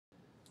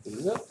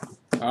Yep.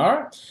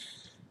 Alright.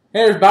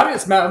 Hey everybody,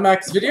 it's Matt with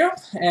Max Video,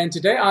 and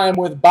today I am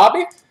with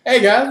Bobby.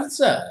 Hey guys, what's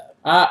up?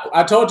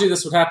 I told you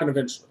this would happen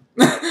eventually.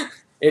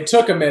 It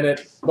took a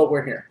minute, but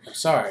we're here. I'm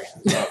sorry,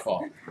 it's my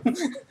fault.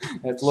 It's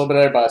a little bit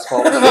everybody's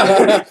fault.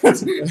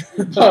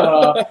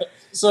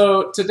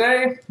 So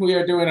today we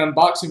are doing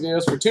unboxing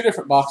videos for two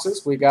different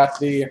boxes. We got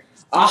the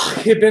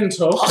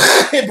Akibento.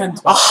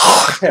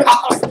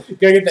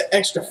 Gotta get the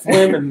extra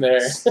phlegm in there.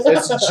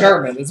 It's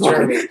German. It's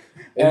German.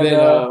 And then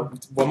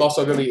I'm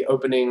also going to be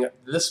opening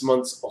this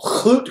month's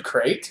Loot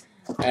Crate.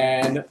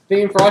 And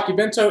theme for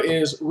Akibento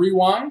is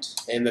Rewind.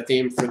 And the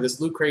theme for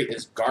this Loot Crate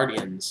is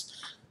Guardians,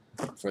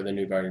 for the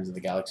new Guardians of the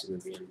Galaxy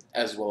movie,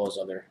 as well as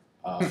other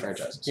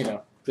franchises. You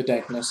know, the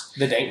dankness.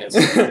 The dankness.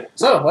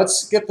 So,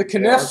 let's get the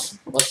kniff.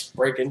 Let's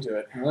break into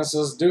it. Let's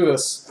just do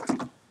this.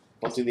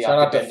 We'll do the Try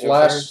not to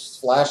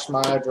flash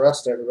my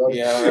address to everybody.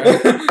 Yeah,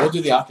 right. We'll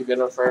do the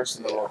Akibento first,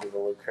 and then we'll do the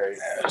Loot Crate.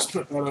 Yeah, just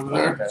put that over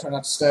there. Okay. Try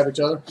not to stab each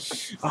other.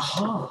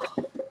 Aha.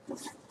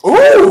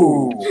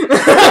 Ooh!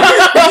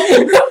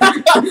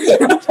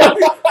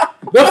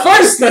 The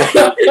first thing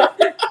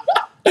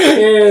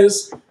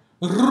is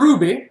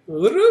Ruby.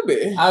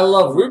 Ruby. I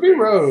love Ruby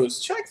Rose.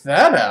 Check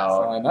that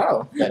out. I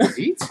know. That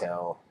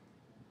detail.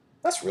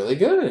 That's really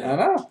good. I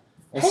know.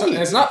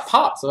 It's not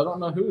pop, so I don't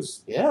know who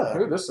this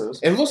is.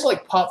 It looks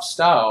like pop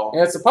style.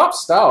 Yeah, it's a pop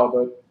style,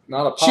 but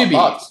not a pop Chibi.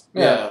 pop.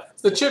 Yeah.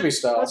 It's the chibi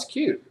style. That's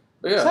cute.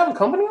 But Does it yeah. have a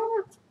company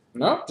on it?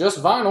 No, just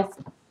vinyl.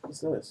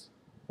 What's this?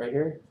 Right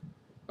here?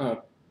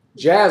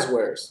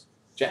 Jazzwares.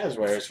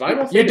 Jazzwares.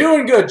 Vinyl? You're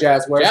doing good,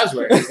 Jazzwares.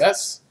 Jazzwares.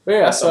 That's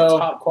so some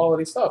top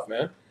quality stuff,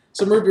 man.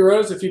 some Ruby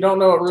Rose. If you don't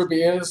know what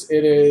Ruby is,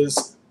 it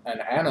is an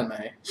anime.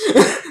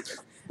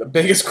 The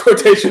biggest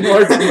quotation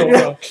marks in the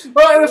world.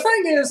 Well, and the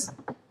thing is,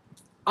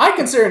 I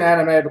consider it an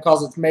anime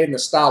because it's made in the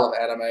style of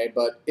anime,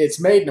 but it's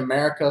made in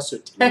America, so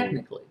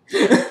technically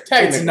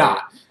it's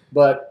not.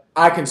 But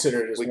I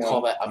consider it as We one.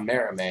 call that a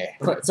marime.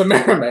 It's a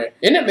marime.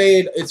 And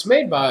it's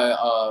made by,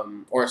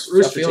 or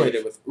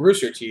affiliated with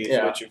Rooster Teeth,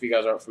 Yeah. which if you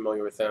guys aren't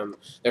familiar with them,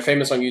 they're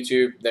famous on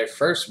YouTube. Their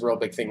first real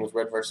big thing was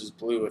Red vs.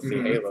 Blue with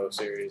the Halo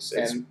series.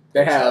 And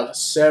they have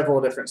several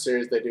different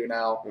series they do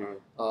now.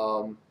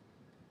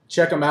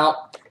 Check them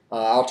out.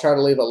 I'll try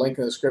to leave a link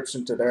in the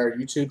description to their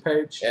YouTube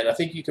page. And I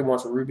think you can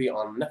watch Ruby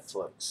on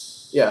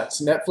Netflix. Yeah,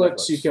 it's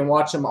Netflix. You can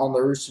watch them on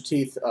the Rooster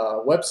Teeth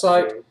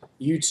website.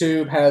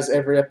 YouTube has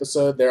every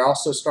episode. They're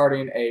also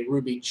starting a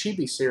Ruby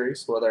Chibi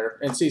series, where they're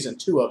in season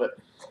 2 of it,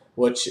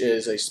 which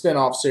is a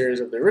spin-off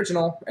series of the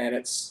original, and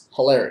it's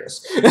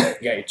hilarious. You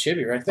got your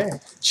chibi right there.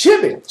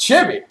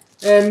 Chibi.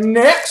 And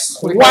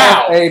next, we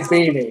have a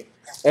beanie.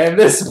 And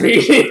this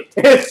beanie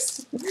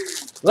is...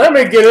 Let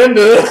me get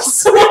into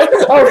this.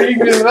 Oh, you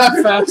can do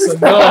that fast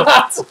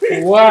enough.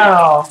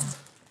 Wow.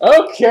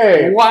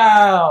 Okay.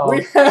 Wow.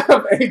 We have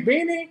a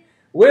beanie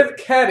with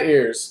cat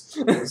ears.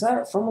 Is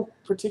that from a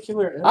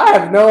particular... I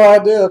have no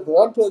idea, but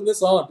I'm putting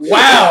this on.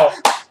 Wow.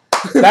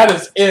 That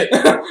is it.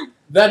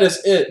 That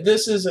is it.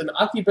 This is an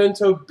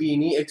Akibento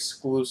beanie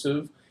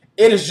exclusive.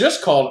 It is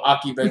just called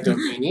Akibento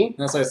beanie.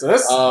 So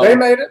this, they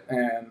made it,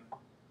 and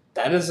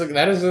that is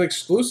an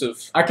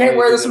exclusive. I can't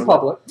wear this in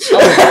public.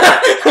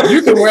 Oh,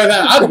 you can wear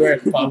that. I'd wear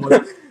it in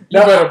public.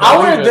 No, I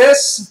wear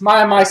this,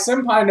 my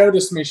senpai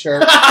noticed me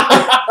shirt,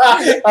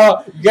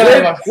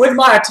 with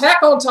my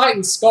Attack on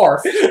Titan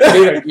scarf.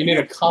 You need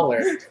a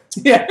collar.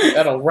 Yeah,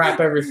 that'll wrap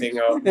everything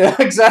up. Yeah,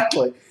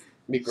 exactly.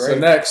 Be great. So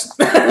next,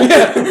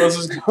 let's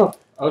just go.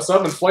 Oh,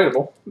 something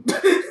inflatable.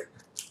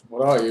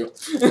 What are you?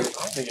 I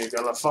think you're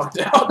gonna fuck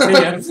out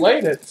being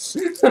inflated.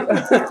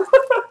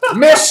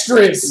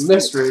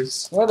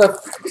 Mysteries. What the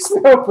fuck is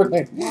the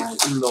opening?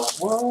 What in the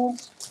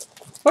world?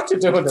 What you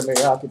doing to me,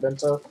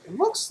 Akibento? It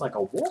looks like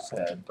a wolf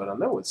head, but I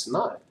know it's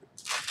not.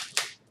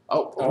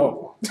 Oh.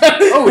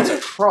 Oh, it's a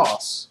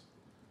cross.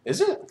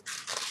 Is it?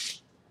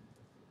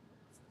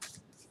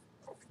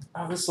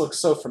 Oh, this looks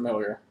so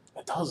familiar.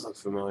 It does look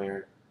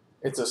familiar.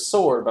 It's a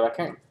sword, but I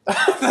can't.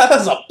 That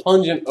is a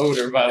pungent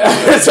odor, by the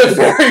way. It's a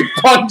very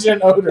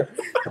pungent odor.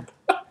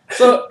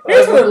 So,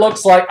 here's what it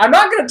looks like. I'm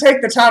not going to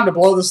take the time to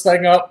blow this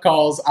thing up,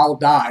 because I'll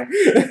die.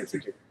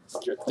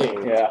 Your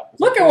thing. Yeah.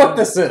 Look at what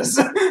this is.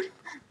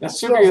 That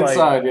should be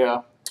inside,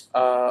 yeah.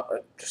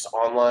 Just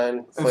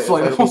online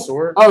inflatable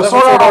sword. Oh,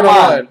 Sword Art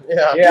Online.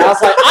 Yeah. Yeah, I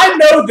was like, I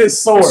know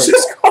this sword. It's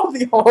just called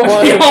the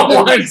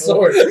online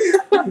sword.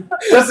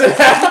 Does it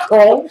have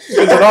Chrome? Is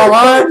it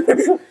online?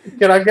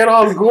 Can I get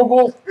on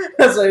Google?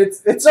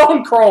 It's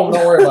on Chrome.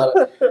 Don't worry about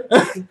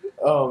it.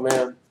 Oh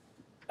man.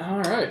 All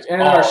right,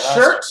 and our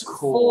shirt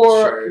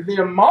for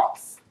the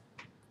month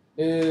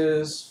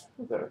is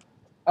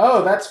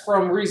that's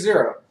from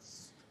ReZero.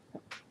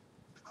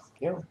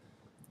 Yeah.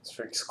 It's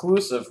for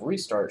exclusive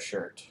Restart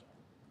shirt.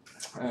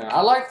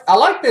 I like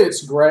that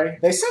it's gray.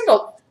 They send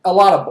a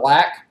lot of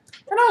black,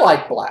 and I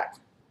like black.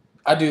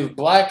 I do.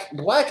 Black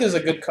is a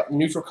good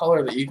neutral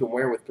color that you can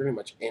wear with pretty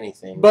much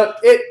anything.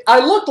 But I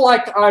look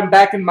like I'm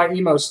back in my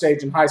emo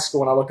stage in high school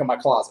when I look in my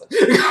closet.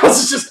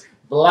 It's just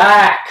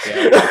black.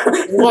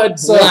 Yeah. What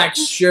black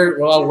shirt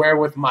will I wear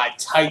with my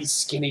tight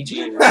skinny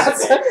jeans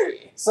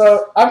today?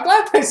 So I'm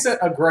glad they sent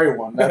a gray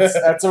one.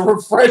 That's a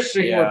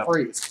refreshing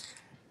reprise.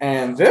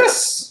 And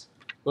this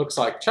looks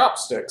like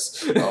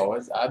chopsticks. Oh,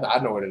 I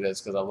know what it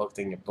is because I looked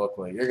in your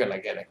booklet. You're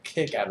gonna get a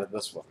kick out of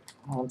this one.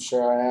 I'm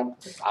sure I am.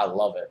 I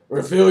love it.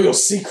 Reveal your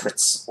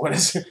secrets. What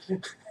is it?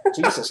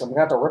 Jesus, I'm gonna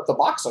have to rip the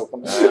box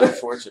open.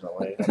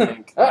 Unfortunately, I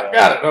think. Got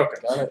it.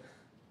 Okay. Got it.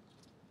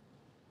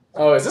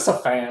 Oh, is this a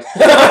fan?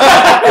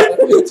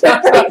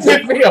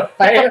 Give me a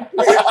fan.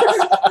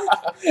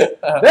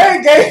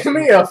 They gave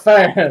me a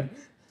fan.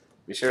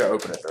 Be sure to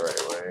open it the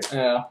right way.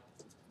 Yeah.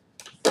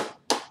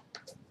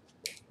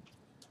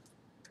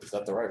 Is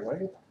that the right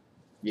way?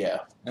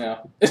 Yeah.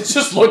 Yeah. It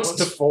just looks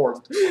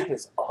deformed. What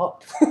is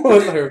up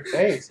with her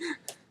face?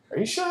 Are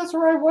you sure that's the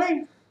right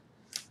way?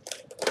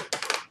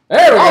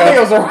 There we go. I think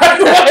it was the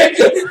right way.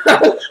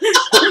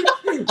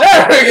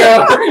 There we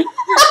go.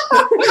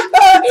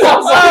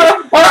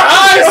 Our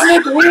eyes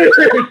look weird.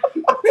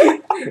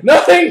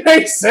 Nothing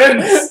makes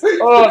sense.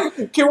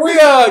 Can we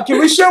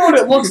show what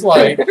it looks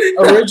like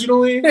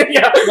originally?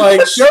 Yeah.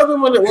 Like show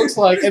them what it looks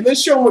like, and then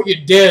show them what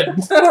you did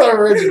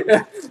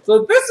originally.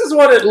 So this is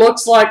what it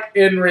looks like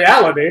in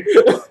reality.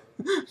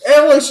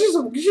 And look,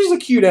 she's a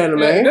cute anime.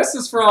 Yeah, this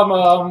is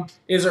from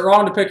Is It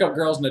Wrong to Pick Up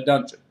Girls in a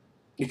Dungeon?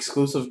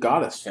 Exclusive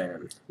Goddess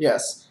fan.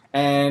 Yes,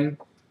 and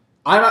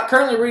I'm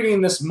currently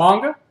reading this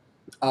manga.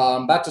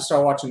 I'm about to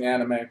start watching the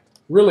anime.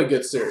 Really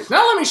good series.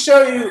 Now let me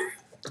show you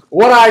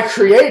what I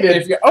created.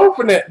 If you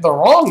open it the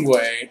wrong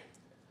way,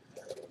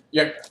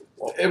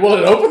 will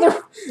it open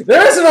the?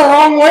 There isn't a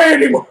wrong way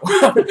anymore.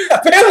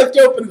 apparently if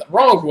you open it the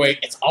wrong way,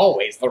 it's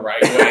always the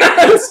right way.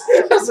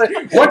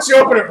 Once you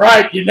open it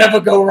right, you never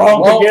go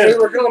wrong Well, again. we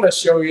were going to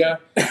show you.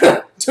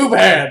 Too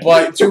bad.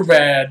 But too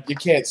bad. You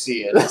can't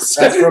see it.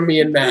 That's from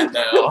me and Matt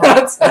now.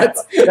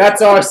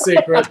 That's our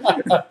secret.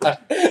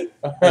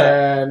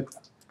 And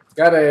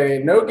got a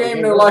No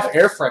Game, No Life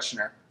air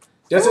freshener.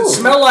 Does it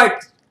smell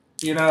like,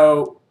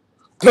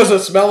 Does it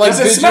smell like Does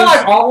it smell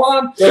like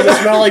online? Does it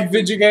smell like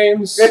video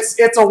games? It's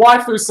a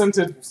waifu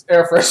scented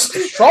air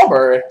freshener.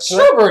 Strawberry.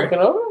 Strawberry. Can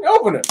I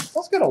open it?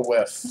 Let's get a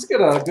whiff. Let's get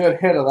a good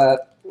hit of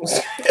that.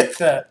 Let's get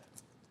that.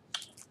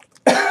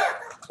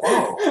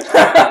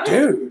 Whoa.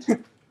 Dude.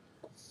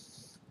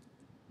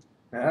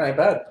 That ain't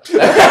bad.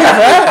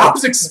 I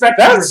was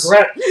expecting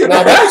regret.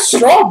 Now that's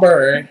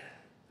strawberry.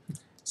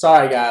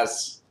 Sorry,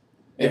 guys.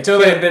 Until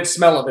they invent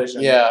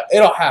smell-o-vision. Yeah,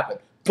 it'll happen.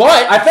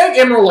 But I think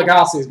Emerald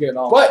Lagasse is getting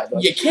on.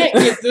 But you can't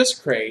get this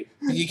crate.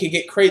 You can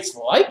get crates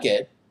like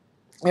it.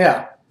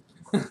 Yeah.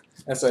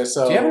 So.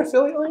 Do you have an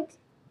affiliate link?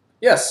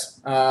 Yes.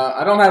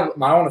 I don't have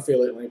my own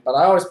affiliate link, but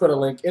I always put a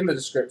link in the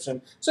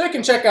description so you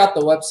can check out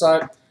the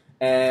website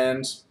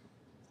and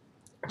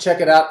check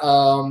it out.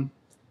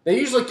 They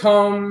usually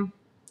come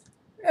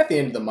at the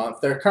end of the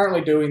month. They're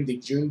currently doing the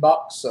June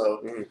box,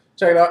 so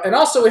check it out. And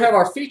also we have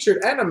our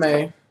featured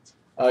anime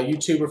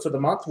YouTuber for the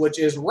month, which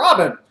is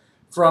Robin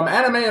from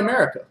Anime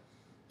America.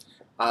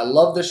 I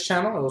love this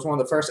channel. It was one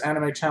of the first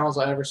anime channels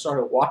I ever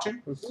started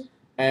watching.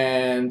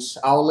 And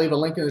I'll leave a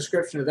link in the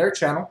description to their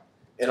channel.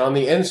 And on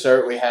the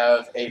insert, we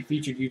have a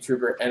featured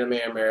YouTuber,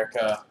 Anime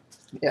America,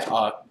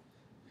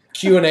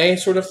 Q&A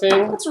sort of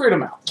thing. Let's read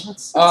them out.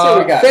 Let's see what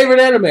we got. Favorite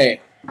anime?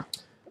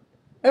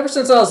 Ever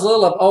since I was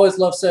little, I've always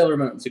loved Sailor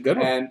Moon. It's a good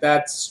one. And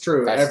that's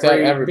true. That's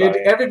every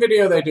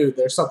video they do,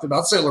 there's something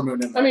about Sailor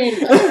Moon in there. I mean,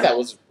 I think that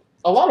was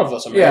a lot of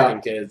us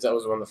American kids. That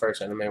was one of the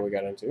first anime we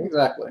got into.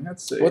 Exactly.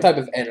 Let's see. What type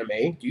of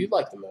anime do you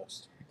like the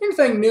most?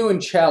 Anything new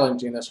and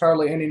challenging. There's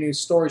hardly any new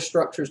story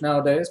structures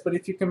nowadays, but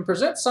if you can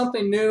present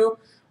something new,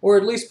 or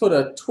at least put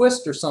a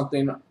twist or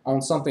something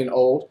on something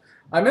old,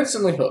 I'm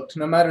instantly hooked.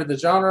 No matter the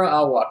genre,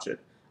 I'll watch it.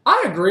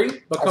 I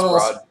agree,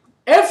 because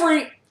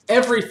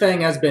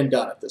everything has been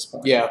done at this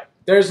point. Yeah.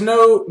 There's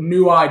no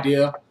new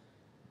idea,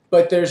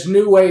 but there's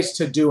new ways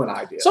to do an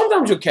idea.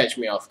 Sometimes you'll catch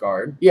me off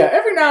guard. Yeah,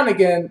 every now and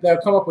again, they'll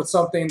come up with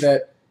something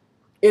that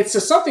it's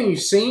just something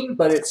you've seen,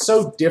 but it's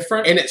so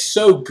different. And it's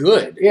so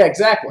good. Yeah,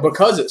 exactly.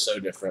 Because it's so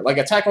different. Like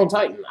Attack on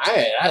Titan.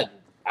 I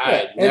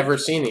had never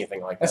seen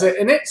anything like that.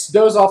 And it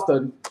goes off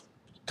the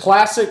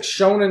classic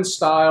shonen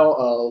style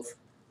of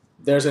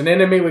there's an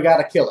enemy, we got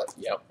to kill it.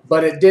 Yep.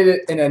 But it did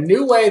it in a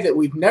new way that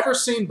we've never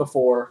seen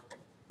before.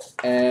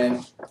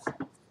 And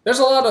there's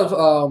a lot of,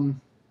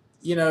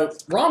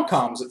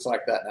 rom-coms it's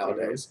like that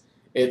nowadays.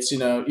 It's,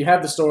 you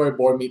have the story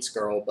boy meets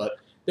girl, but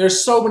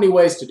there's so many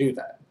ways to do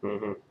that.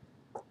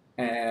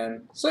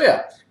 And so,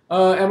 yeah.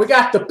 And we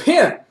got the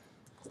pin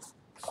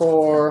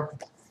for...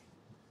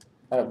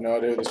 I have no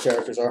idea who these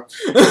characters are.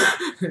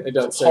 It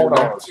doesn't say. Hold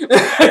on.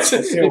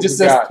 It just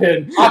says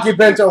pin.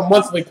 Akibento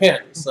monthly pin.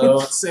 So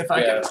let's see if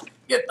I can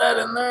get that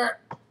in there.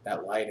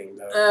 That lighting,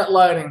 though. That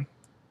lighting.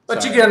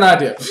 But you get an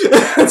idea.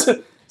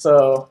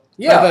 So,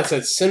 yeah. That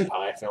said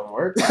Senpai Film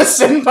Works.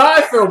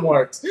 Senpai Film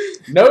Works.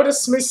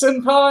 Notice me,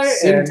 Senpai,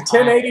 in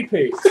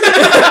 1080p.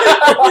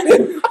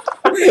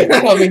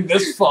 Coming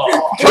this fall.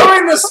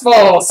 Coming this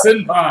fall,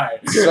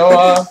 Senpai. So,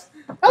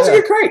 that was a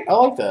good crate. I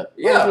like that.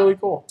 Yeah. That was really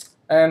cool.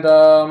 And,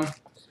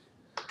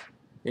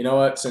 you know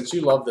what? Since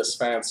you love this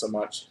fan so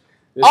much,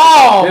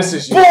 This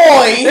is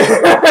boy!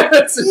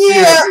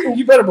 yeah,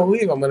 you better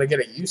believe I'm gonna get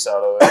a use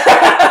out of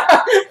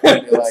it.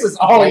 Be this is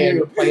all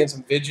you. Playing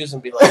some vidges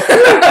and be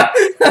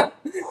like,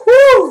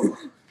 whoo!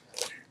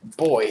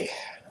 Boy.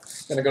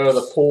 Gonna go to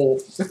the pool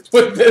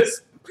with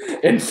this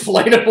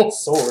inflatable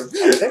sword.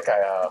 I think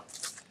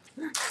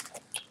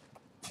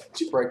Did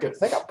you break it? I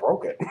think I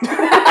broke it.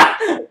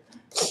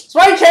 That's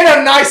why you can't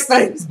have nice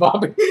things,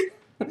 Bobby.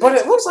 But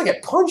it looks like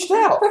it punched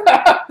out.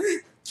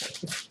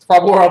 It's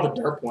probably where all the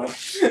dirt went.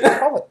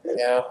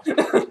 Yeah.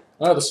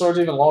 Oh, the sword's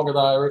even longer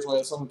than I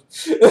originally assumed.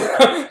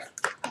 I'm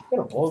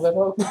gonna blow that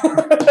up.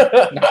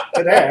 Not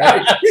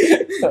today.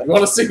 You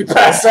want to see me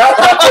pass out?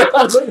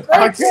 On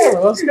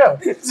camera, let's go.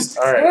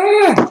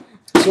 Alright.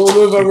 So we'll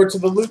move over to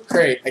the loot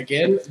crate.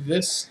 Again,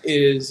 this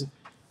is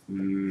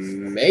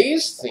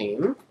May's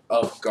theme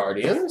of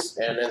Guardians,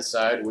 and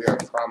inside we are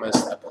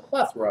promised a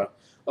plethora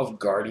of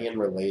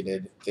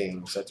Guardian-related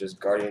things, such as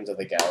Guardians of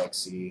the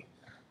Galaxy.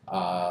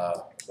 I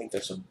think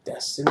there's some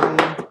Destiny.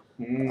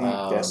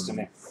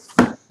 Destiny.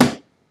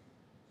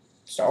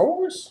 Star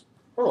Wars?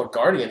 I don't know what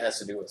Guardian has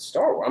to do with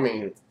Star Wars. I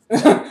mean,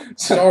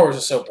 Star Wars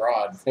is so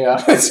broad.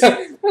 Yeah, there's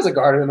a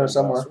Guardian there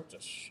somewhere.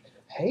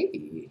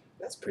 Hey,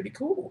 that's pretty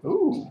cool.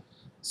 Ooh.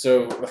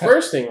 So the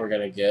first thing we're going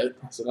to get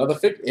That's another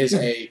figure. is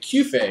a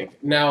Q-Fig.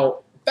 Now,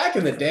 back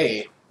in the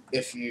day,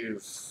 if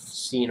you've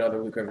seen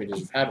other Luke videos,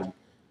 you've had them,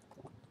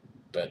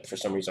 but for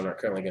some reason aren't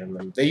currently getting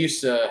them. They used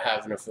to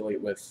have an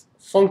affiliate with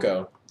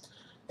Funko,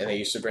 and they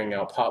used to bring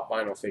out pop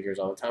vinyl figures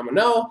all the time. And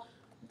now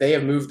they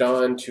have moved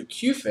on to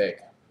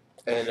Q-Fig.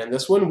 And in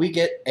this one, we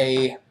get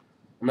a,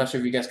 I'm not sure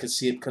if you guys can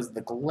see it because of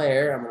the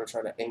glare. I'm going to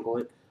try to angle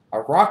it.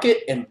 A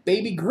Rocket and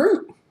Baby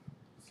Groot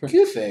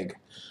Q-Fig.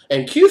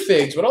 And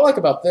Q-Figs, what I like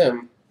about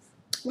them,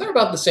 they're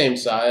about the same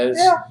size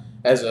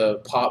as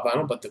a pop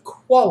vinyl, but the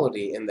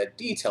quality and the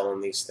detail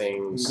in these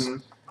things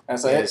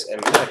is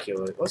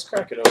immaculate. Let's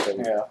crack it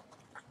open. Yeah.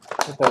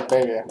 Get that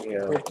baby.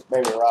 Yeah.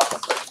 Baby rocking.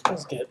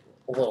 Let's get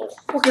a little,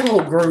 look at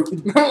little Groot.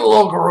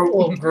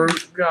 little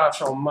Groot.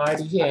 Gosh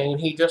almighty. Yeah, and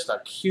he just a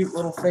cute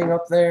little thing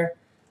up there.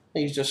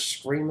 He's just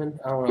screaming.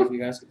 I don't know if you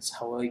guys can,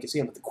 how well you can see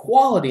him, but the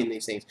quality in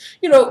these things,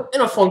 you know,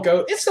 in a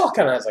Funko, it still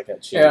kind of has like a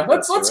cheap. Yeah,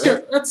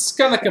 let's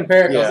kind of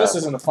compare because this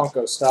isn't a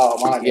Funko style,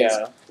 mine.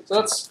 Yeah. So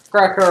let's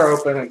crack her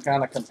open and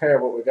kind of compare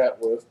what we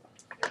got with.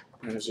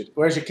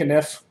 Where's your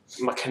kniff?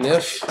 My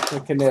kniff.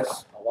 The kniff.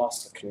 I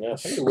lost the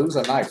kniff. You lose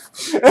a knife.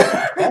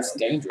 That's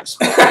dangerous.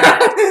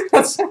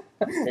 That's,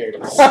 Here it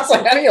is. I was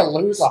like, how do you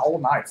lose a whole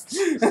knife?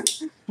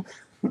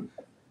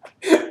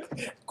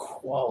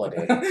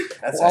 Quality.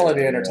 That's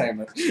quality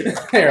entertainment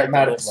here at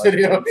Matticus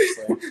Video.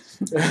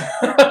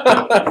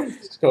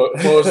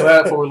 Close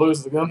that before we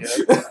lose the gun.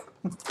 Yeah.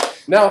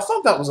 Now, I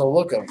thought that was a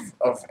look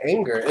of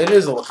anger. It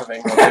is a look of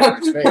anger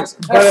on his face.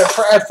 But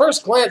at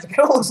first glance, it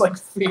kind of looks like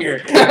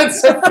fear.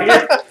 It's a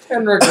fear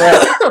and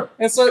regret.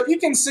 And so you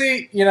can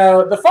see, you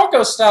know, the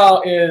Funko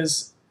style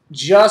is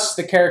just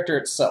the character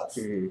itself.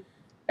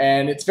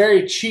 And it's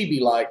very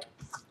chibi-like.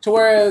 To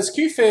whereas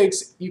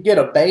Q-Figs, you get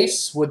a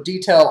base with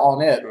detail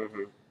on it.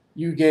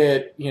 You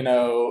get, you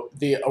know,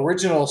 the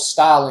original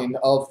styling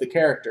of the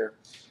character.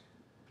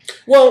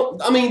 Well,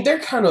 I mean, they're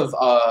kind of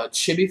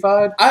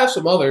chibified. I have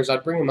some others.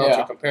 I'd bring them out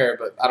to compare,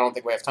 but I don't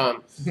think we have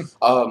time.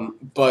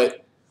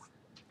 But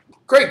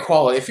great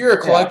quality. If you're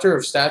a collector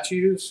of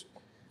statues,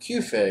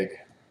 Q-Fig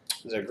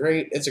is a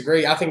great. It's a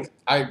great. I think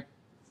I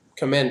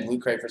commend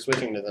Loot Crate for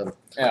switching to them.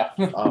 Yeah,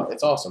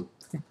 it's awesome.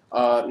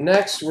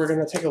 Next, we're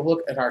gonna take a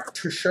look at our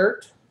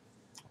shirt.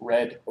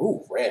 Red.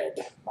 Ooh,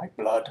 red. Like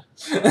blood.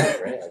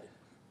 Red.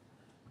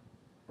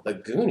 The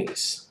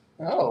Goonies.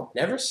 Oh.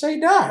 Never Say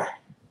Die.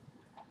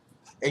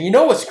 And you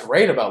know what's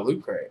great about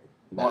Loot Crate?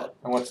 And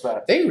what's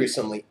that? They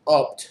recently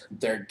upped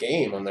their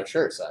game on their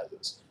shirt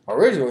sizes.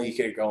 Originally, you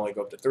could only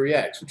go up to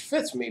 3X, which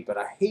fits me, but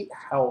I hate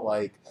how,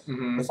 like,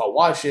 if I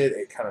wash it,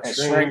 it kind of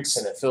shrinks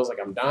and it feels like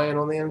I'm dying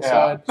on the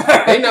inside.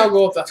 They now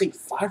go up to, I think,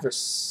 5 or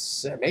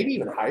 6, maybe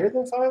even higher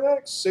than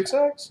 5X,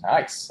 6X.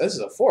 Nice. This is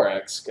a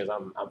 4X because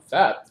I'm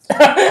fat.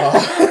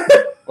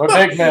 We're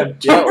big men.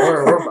 Yeah,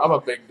 I'm a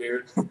big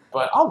dude.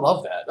 But I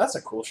love that. That's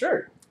a cool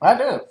shirt. I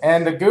do.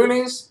 And the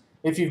Goonies,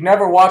 if you've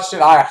never watched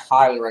it, I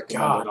highly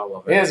recommend God, it. I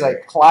love it. It is a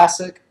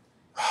classic.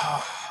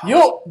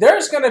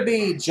 There's going to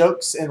be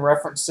jokes and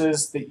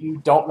references that you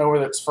don't know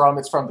where it's from.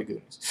 It's from the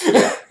Goonies.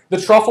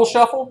 The Truffle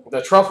Shuffle.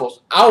 The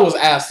truffles. I was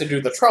asked to do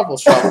the truffle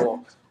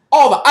shuffle.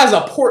 As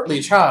a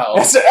portly child.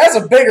 As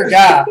a bigger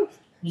guy,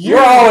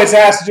 you're always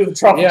asked to do the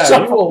Truffle Shuffle.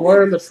 Yeah, you will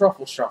learn the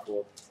truffle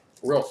shuffle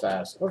real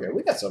fast. Okay,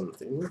 we got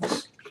something.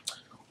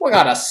 We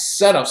got a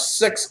set of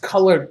 6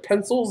 colored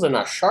pencils and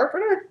a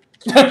sharpener.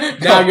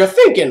 Now you're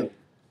thinking,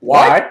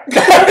 why?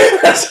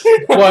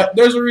 But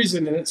there's a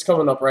reason, and it's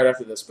coming up right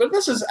after this. But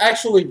this is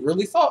actually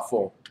really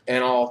thoughtful,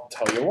 and I'll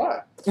tell you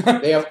why.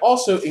 They have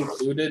also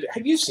included,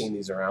 have you seen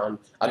these around?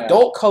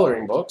 Adult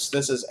coloring books.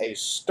 This is a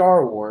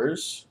Star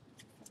Wars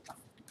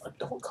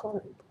adult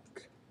coloring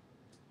book.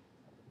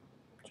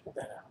 Check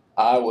that out.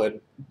 I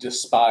would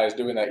despise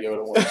doing that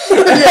Yoda voice.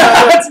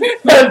 Yeah,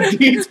 that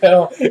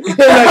detail.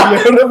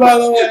 That Yoda, by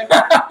the way.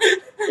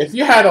 If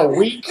you had a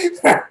week,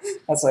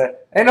 That's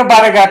it. Ain't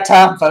nobody got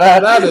time for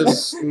that. that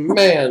is,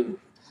 man.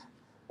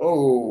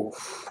 Oh.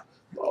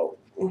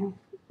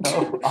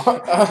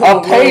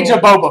 A page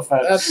of Boba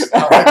Fett. I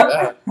like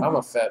that. I'm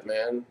a fat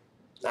man.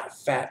 Not a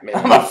fat man.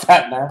 I'm a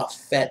fat man. A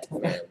fat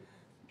man.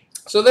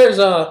 So there's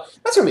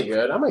that's gonna be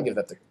good. I might give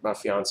that to my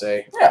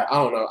fiance. Yeah. I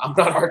don't know. I'm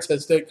not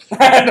artistic.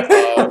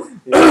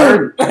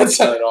 Nerd. That's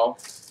not at all.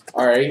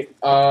 All right.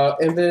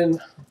 And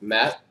then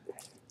Matt,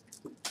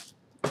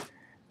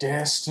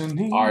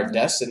 Destiny. our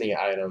destiny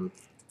item.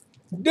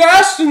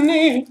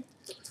 Destiny.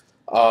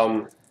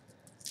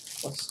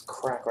 Let's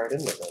crack right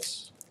into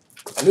this.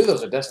 I knew there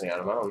was a destiny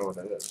item. I don't know what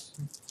that is.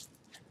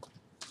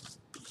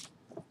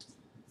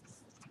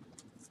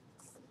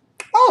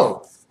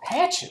 Oh,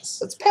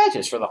 Patches. it's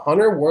patches for the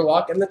Hunter,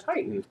 Warlock, and the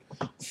Titan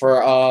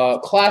for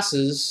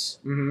classes.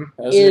 Those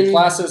are your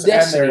classes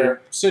Destiny. and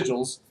their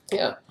sigils.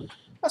 Yeah,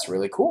 that's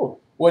really cool.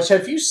 Which,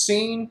 have you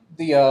seen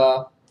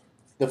the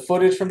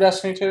footage from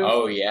Destiny 2?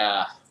 Oh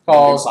yeah,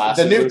 Because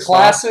the new and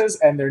classes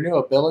and their new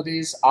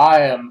abilities,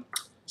 I am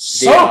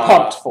so stuff.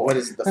 pumped for. What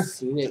is it, the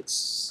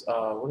Phoenix?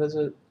 What is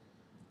it?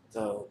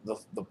 The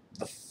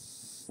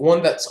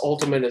one that's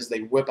ultimate is they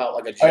whip out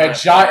like a giant.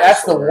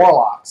 That's the sword.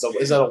 Warlock. So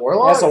is that a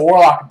Warlock? That's a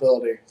Warlock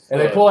ability. And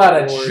they pull out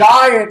a Lord.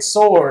 giant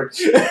sword.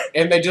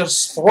 And they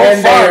just throw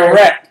and fire. they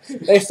wreck.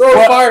 They throw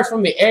fire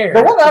from the air.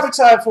 The one I'm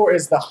excited for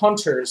is the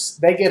Hunters.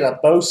 They get a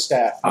bow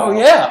staff. Oh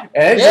yeah,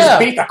 And they just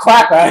beat the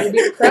crap out of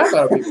Beat the crap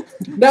out of people.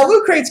 Now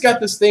Loot Crate's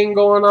got this thing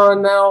going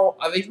on now.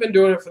 They've been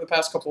doing it for the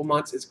past couple of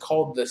months. It's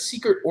called the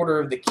Secret Order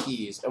of the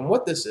Keys, and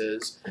what this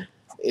is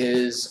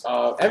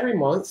every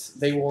month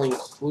they will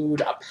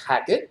include a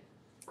packet,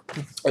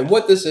 and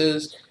what this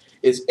is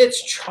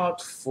it's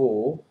chock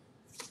full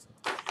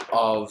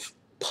of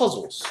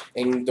puzzles,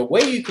 and the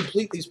way you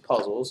complete these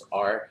puzzles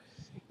are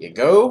you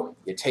go,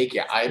 you take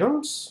your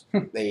items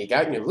that you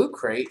got in your Loot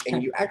Crate,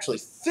 and you actually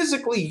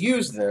physically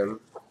use them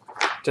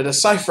to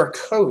decipher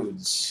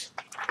codes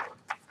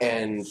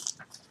and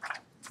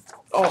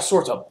all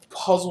sorts of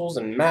puzzles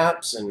and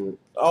maps, and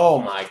oh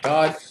my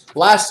god.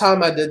 Last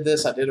time I did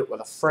this, I did it with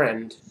a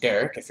friend,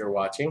 Derek, if you're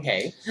watching,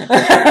 hey.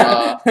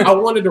 I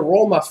wanted to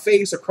roll my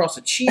face across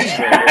a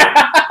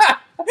cheeseburger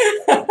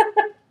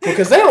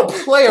because they don't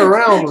play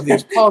around with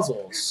these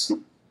puzzles.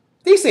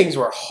 These things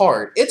were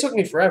hard. It took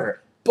me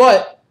forever.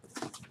 But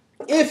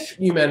if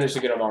you manage to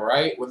get them all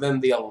right within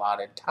the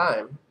allotted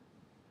time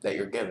that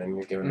you're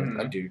given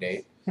a due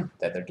date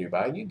that they're due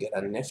by, you get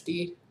a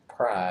nifty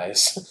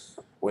prize,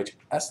 which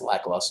that's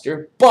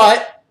lackluster,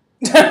 but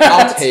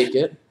I'll take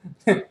it.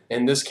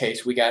 In this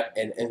case, we got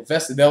an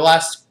the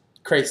last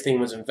crates thing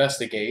was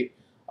investigate.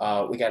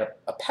 We got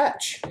a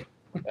patch,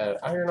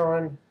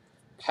 iron-on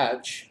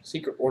patch,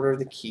 Secret Order of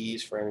the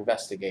Keys for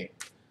investigate.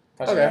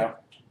 Okay.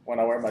 When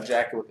I wear my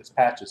jacket with its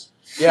patches.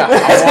 Yeah,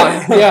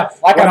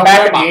 Like when I'm I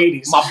back wear in the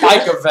 80s. my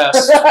biker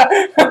vest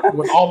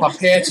with all my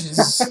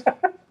patches.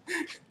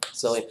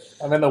 Silly.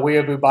 I'm in the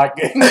weeaboo bike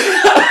game.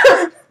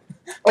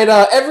 And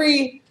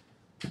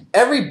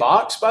every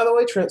box, by the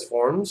way,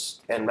 transforms.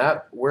 And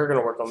Matt, we're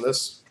gonna work on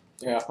this.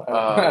 Yeah.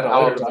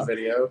 Out of the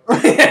video.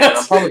 And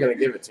I'm probably gonna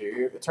give it to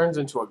you. It turns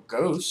into a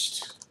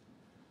ghost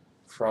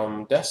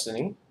from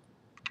Destiny.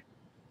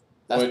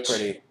 That's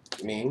pretty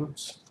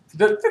memes.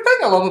 The thing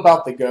I love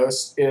about the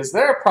ghosts is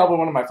they're probably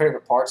one of my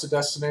favorite parts of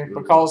Destiny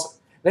because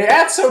they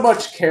add so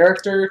much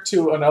character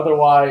to an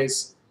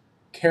otherwise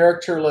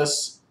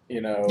characterless, they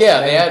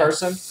add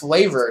person.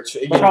 Flavor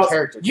to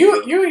character.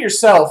 You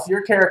yourself,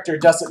 your character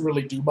doesn't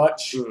really do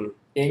much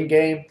in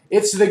game.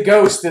 It's the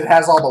ghost that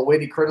has all the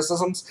witty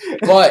criticisms.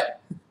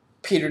 But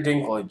Peter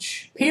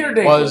Dinklage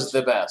was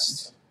the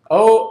best.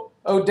 Oh,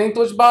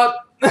 Dinklage bot.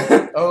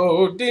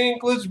 Oh,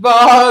 Dinklage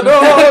bot.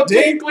 Oh,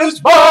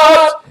 Dinklage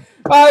bot.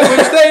 I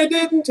wish they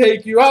didn't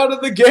take you out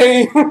of the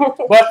game.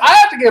 But I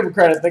have to give him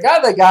credit. The guy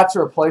they got to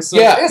replace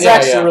him is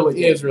actually really good.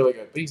 He is really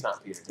good, but he's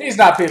not Peter Dinklage. He's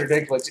not Peter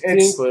Dinklage.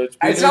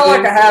 It's not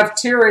like I have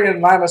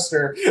Tyrion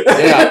Lannister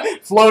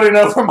floating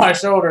over my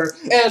shoulder.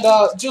 And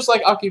just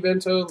like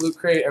Akibento, Loot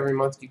Crate, every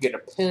month you get a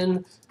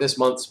pin. This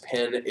month's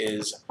pin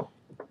is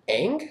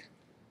Aang.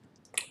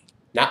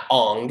 Not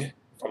Ong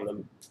from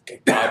the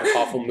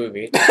god-awful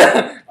movie.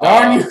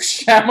 Darn you,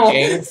 Shamal.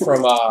 Aang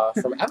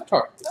from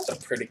Avatar. That's a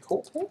pretty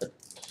cool pin.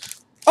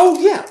 Oh,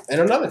 yeah,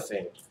 and another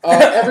thing.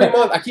 Every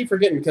month, I keep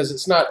forgetting because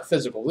it's not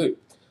physical loot.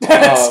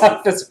 It's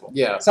not physical.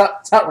 Yeah. It's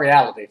not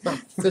reality. It's not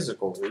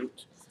physical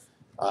loot.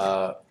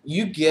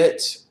 You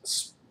get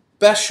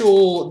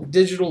special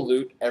digital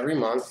loot every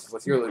month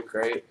with your Loot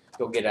Crate.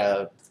 You'll get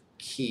a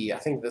key. I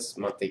think this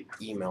month they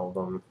emailed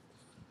them.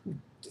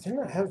 Did they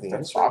not have the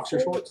answer?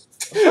 Boxer shorts?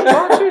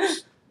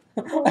 Boxers?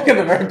 Look at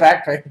the very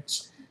back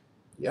page.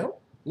 Yep.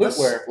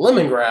 Lootwear.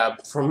 Lemon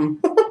Grab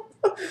from...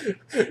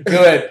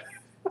 Good.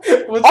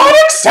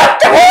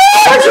 Unacceptable!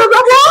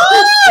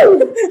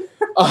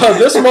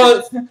 This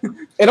month,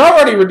 and I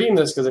already redeemed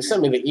this because they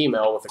sent me the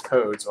email with the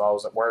code, so I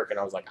was at work and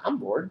I was like, I'm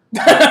bored.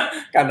 Got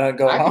nothing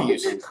going I on. could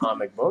use some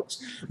comic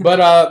books.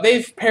 But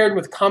they've paired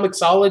with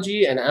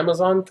Comixology, an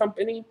Amazon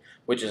company,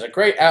 which is a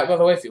great app, by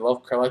the way. If you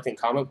love collecting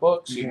comic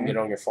books, you can get it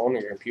on your phone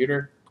or your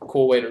computer.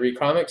 Cool way to read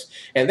comics.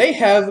 And they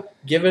have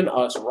given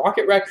us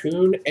Rocket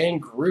Raccoon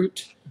and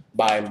Groot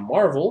by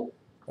Marvel,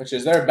 which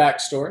is their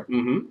backstory.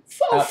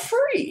 For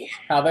free.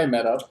 How they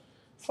met up.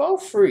 For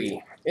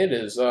free. It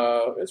is.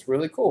 It's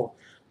really cool.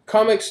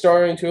 Comic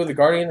starring two of the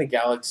Guardian of the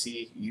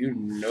Galaxy you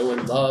know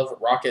and love.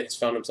 Rocket has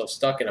found himself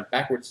stuck in a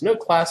backwards,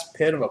 no-class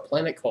pit of a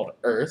planet called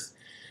Earth.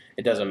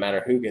 It doesn't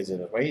matter who gets in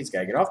his way, he's got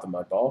to get off the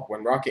mud ball.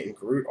 When Rocket and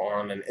Groot are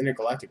on an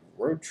intergalactic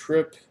road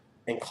trip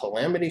and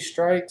calamity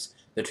strikes,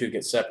 the two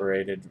get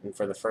separated. And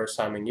for the first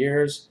time in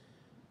years,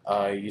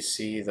 you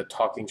see the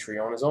talking tree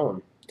on his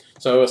own.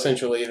 So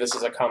essentially, this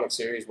is a comic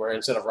series where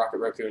instead of Rocket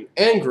Raccoon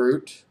and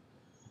Groot,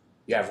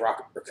 you have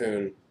Rocket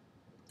Raccoon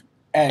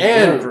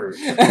and Groot.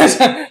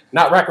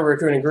 Not Rocket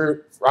Raccoon and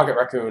Groot, Rocket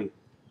Raccoon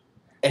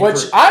and Which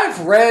Groot.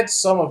 I've read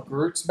some of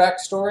Groot's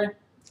backstory,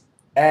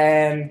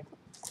 and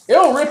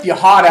it'll rip you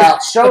hot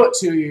out, show it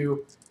to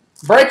you,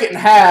 break it in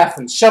half,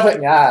 and shove it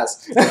in your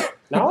eyes.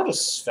 Now I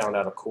just found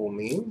out a cool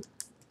meme.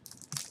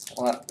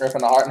 What,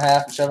 ripping the heart in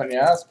half and shoving it in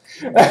your eyes?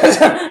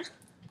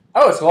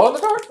 Oh, it's glow in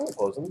the dark? It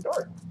glows in the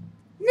dark.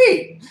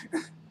 Neat.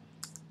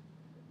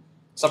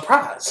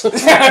 Surprise!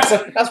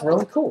 That's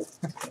really cool.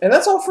 And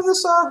that's all for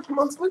this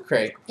month's Loot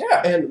Crate.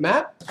 Yeah. And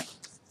Matt,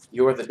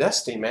 you're the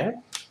Destiny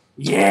man.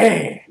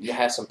 Yeah. You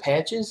have some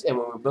patches, and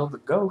when we build the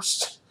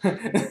ghost,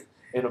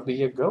 it'll be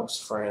your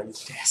ghost friend.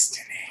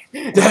 Destiny.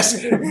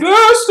 Destiny!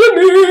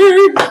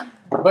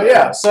 But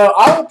yeah, so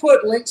I will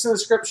put links in the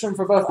description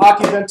for both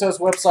Akibento's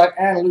website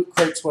and Loot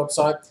Crate's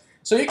website.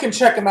 So you can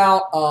check them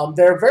out.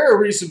 They're very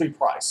reasonably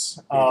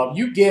priced.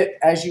 You get,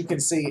 as you can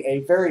see,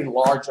 a very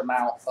large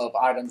amount of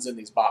items in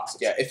these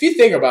boxes. Yeah, if you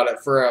think about it,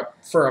 for a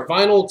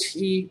vinyl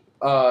tee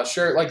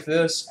shirt like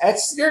this,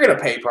 you're going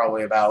to pay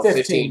probably about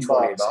 $15,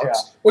 $20, yeah.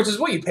 Which is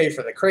what you pay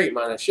for the crate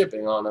minus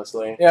shipping,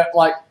 honestly. Yeah,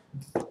 like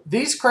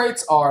these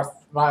crates are,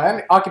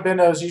 my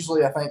Akibento is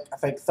usually, I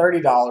think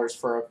 $30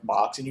 for a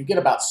box, and you get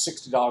about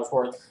 $60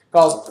 worth.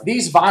 Because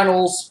these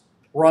vinyls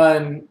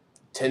run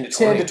 $10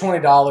 to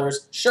 $20.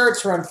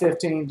 Shirts run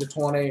 $15 to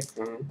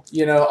 $20.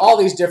 You know, all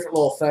these different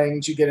little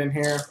things you get in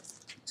here.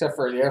 Except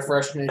for the air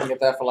freshener, you can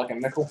get that for like a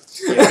nickel.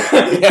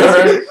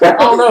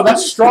 Oh no,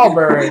 that's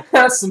strawberry.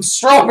 That's some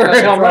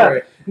strawberry on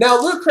that.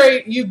 Now, Loot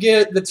Crate, you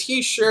get the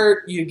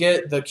T-shirt, you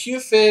get the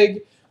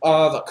Q-Fig,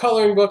 the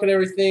coloring book and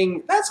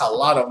everything. That's a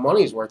lot of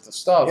money's worth of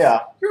stuff.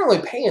 Yeah. You're only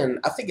paying,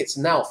 I think it's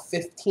now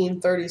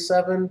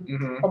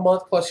 $15.37 a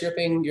month plus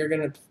shipping. You're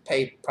going to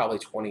pay probably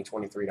 $20,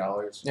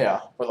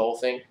 $23 for the whole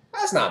thing.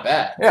 That's not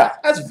bad. Yeah.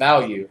 That's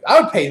value. I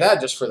would pay that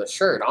just for the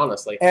shirt,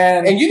 honestly.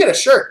 And you get a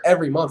shirt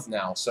every month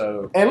now,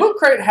 so. And Loot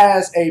Crate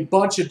has a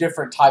bunch of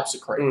different types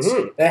of crates.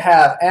 They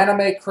have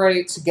anime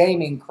crates,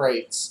 gaming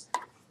crates,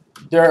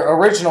 their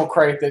original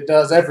crate that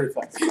does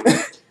everything.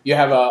 You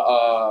have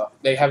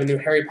they have a new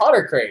Harry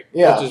Potter crate,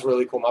 which is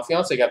really cool. My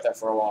fiance got that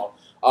for a while.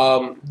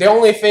 The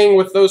only thing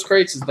with those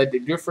crates is that they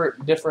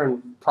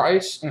different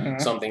price.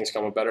 Some things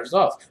come with better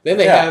stuff. Then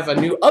they have a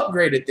new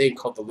upgraded thing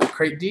called the Loot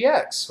Crate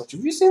DX. Which,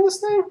 have you seen this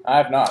thing? I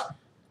have not.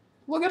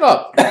 Look it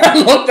up.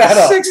 Look that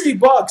up.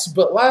 $60,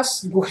 but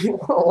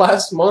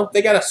last month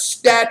they got a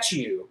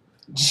statue.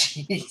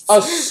 Jeez.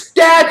 A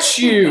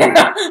statue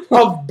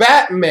of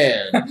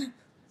Batman.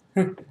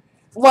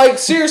 Like,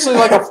 seriously,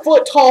 like a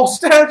foot-tall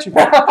statue.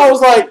 I was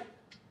like,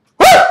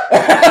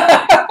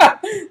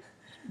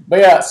 But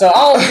yeah, so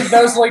I'll leave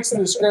those links in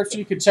the description.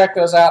 You can check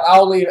those out.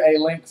 I'll leave a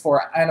link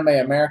for Anime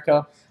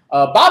America.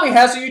 Bobby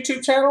has a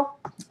YouTube channel.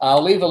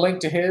 I'll leave a link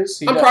to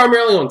his. I'm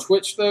primarily on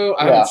Twitch, though.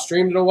 I haven't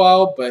streamed in a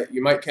while, but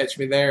you might catch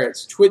me there.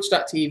 It's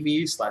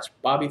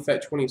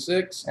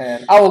twitch.tv/BobbyFett26.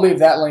 And I will leave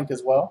that link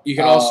as well. You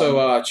can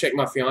also check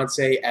my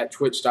fiance at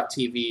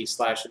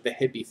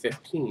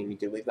twitch.tv/thehippie15. You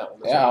can leave that one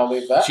as well. I'll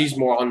leave that. She's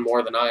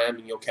more than I am,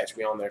 and you'll catch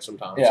me on there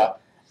sometimes. Yeah. So.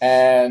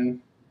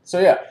 And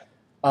so, yeah.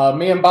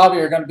 Me and Bobby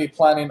are going to be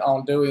planning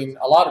on doing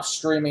a lot of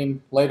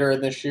streaming later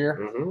this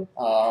year.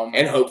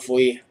 And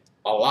hopefully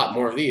a lot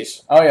more of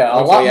these. Oh, yeah.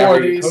 A lot more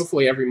of these.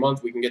 Hopefully every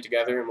month we can get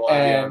together and we'll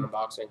have an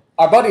unboxing.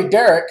 Our buddy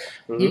Derek,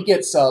 he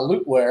gets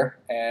lootware,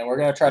 and we're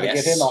going to try to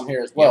get him on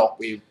here as well.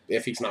 Yeah,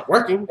 if he's not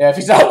working. Yeah, if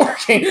he's not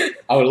working.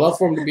 I would love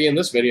for him to be in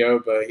this video,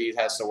 but he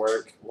has to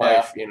work.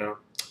 Life, you know.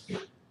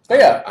 But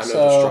yeah. I know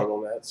the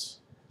struggle that's...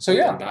 So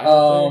yeah,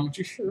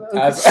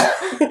 I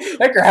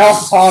think your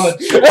house is haunted.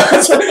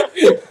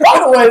 By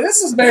the way,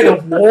 this is made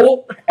of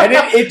wool, and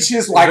it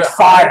itches like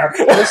fire.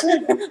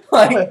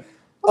 Like,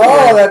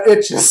 oh, that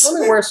itches.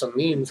 Let me wear some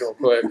memes real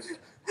quick.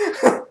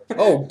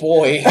 Oh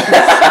boy.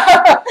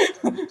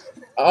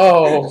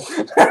 Oh,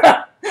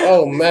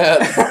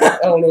 Matt. I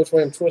don't know which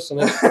way I'm twisting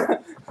it.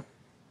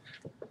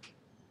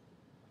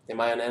 Am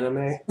I an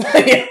anime?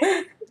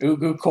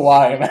 Ugu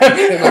Kawaii, man.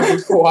 Am I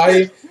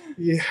Kawaii?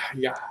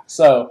 Yeah.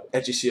 So,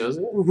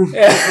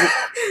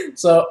 yeah.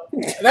 so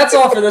that's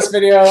all for this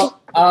video.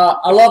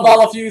 I love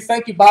all of you.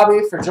 Thank you,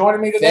 Bobby, for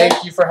joining me today.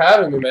 Thank you for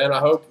having me, man. I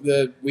hope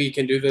that we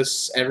can do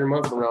this every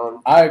month from now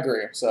on. I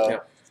agree. So, Yeah.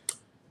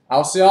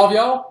 I'll see all of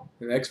y'all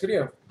in the next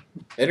video.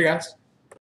 Later, guys.